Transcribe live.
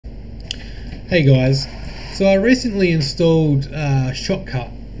Hey guys, so I recently installed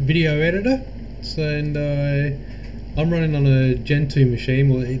ShotCut video editor, and I'm running on a Gentoo machine.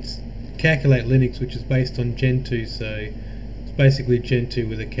 Well, it's Calculate Linux, which is based on Gentoo, so it's basically Gentoo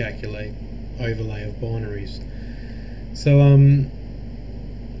with a Calculate overlay of binaries. So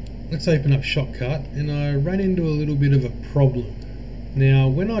let's open up ShotCut, and I ran into a little bit of a problem. Now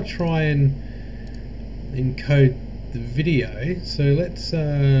when I try and encode the video, so let's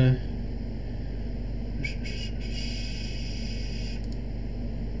alright,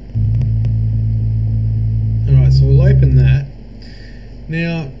 so we'll open that.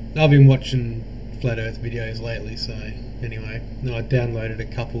 Now I've been watching flat earth videos lately, so anyway, I downloaded a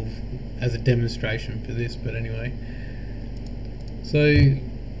couple as a demonstration for this, but anyway, so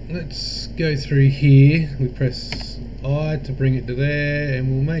let's go through here. We press I to bring it to there, and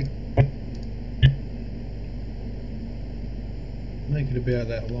we'll make it about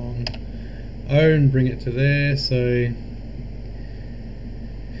that long. O and bring it to there. So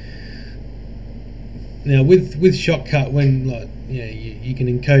now with ShotCut, when you can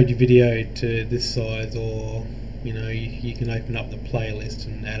encode your video to this size, or you can open up the playlist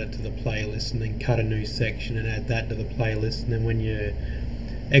and add it to the playlist, and then cut a new section and add that to the playlist, and then when you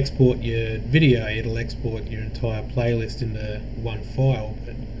export your video, it'll export your entire playlist into one file.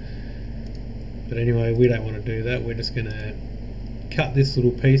 But anyway, we don't want to do that. We're just going to cut this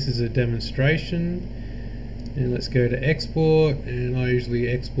little piece as a demonstration, and let's go to export, and I usually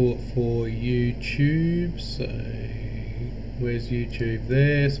export for YouTube. So where's YouTube?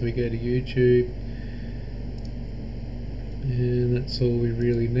 There. So we go to YouTube, and that's all we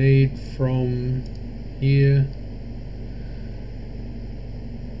really need from here.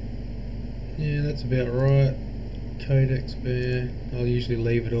 Yeah, that's about right. Codecs there. I'll usually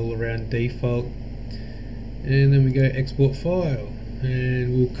leave it all around default, and then we go export file,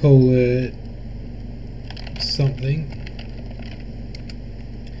 and we'll call it something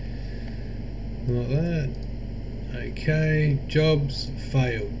like that. Okay, jobs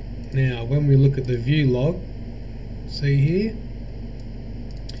failed. Now when we look at the view log, see here,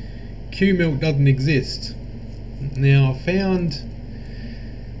 qmelt doesn't exist. Now I found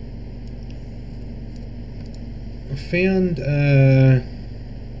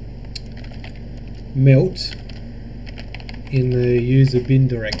melt in the user bin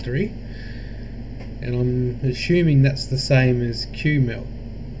directory, and I'm assuming that's the same as qmelt.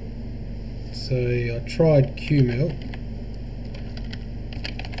 So I tried qmelt,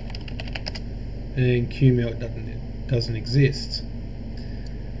 and qmelt doesn't exist.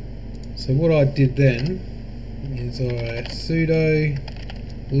 So what I did then is I sudo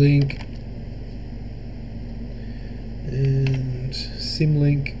link and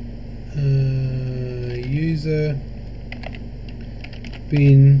symlink user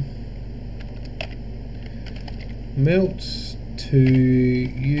bin melt to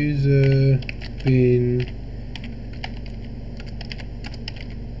user bin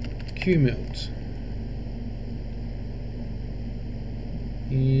qmelt.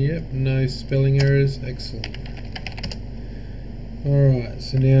 Yep, no spelling errors, excellent. Alright,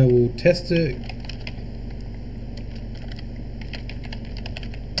 so now we'll test it.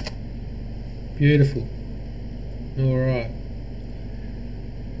 Beautiful. Alright.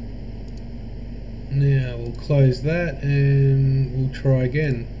 Now we'll close that and we'll try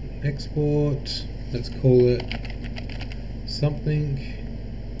again. Export, let's call it something,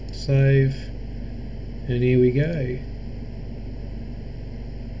 save, and here we go.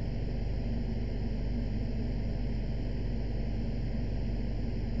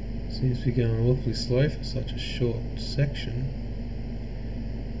 Seems to be going awfully slow for such a short section.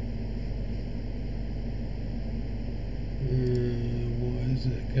 Why is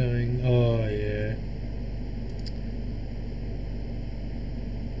it going? Oh yeah.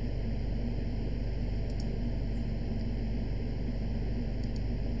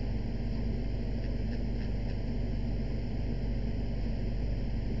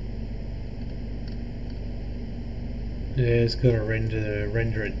 Yeah, it's got to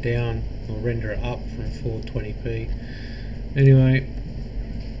render it down, or render it up from 420p. Anyway.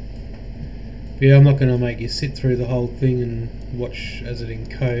 Yeah, I'm not going to make you sit through the whole thing and watch as it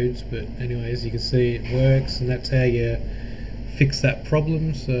encodes, but anyway, as you can see, it works, and that's how you fix that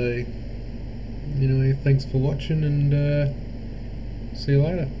problem. So, thanks for watching, and see you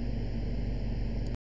later.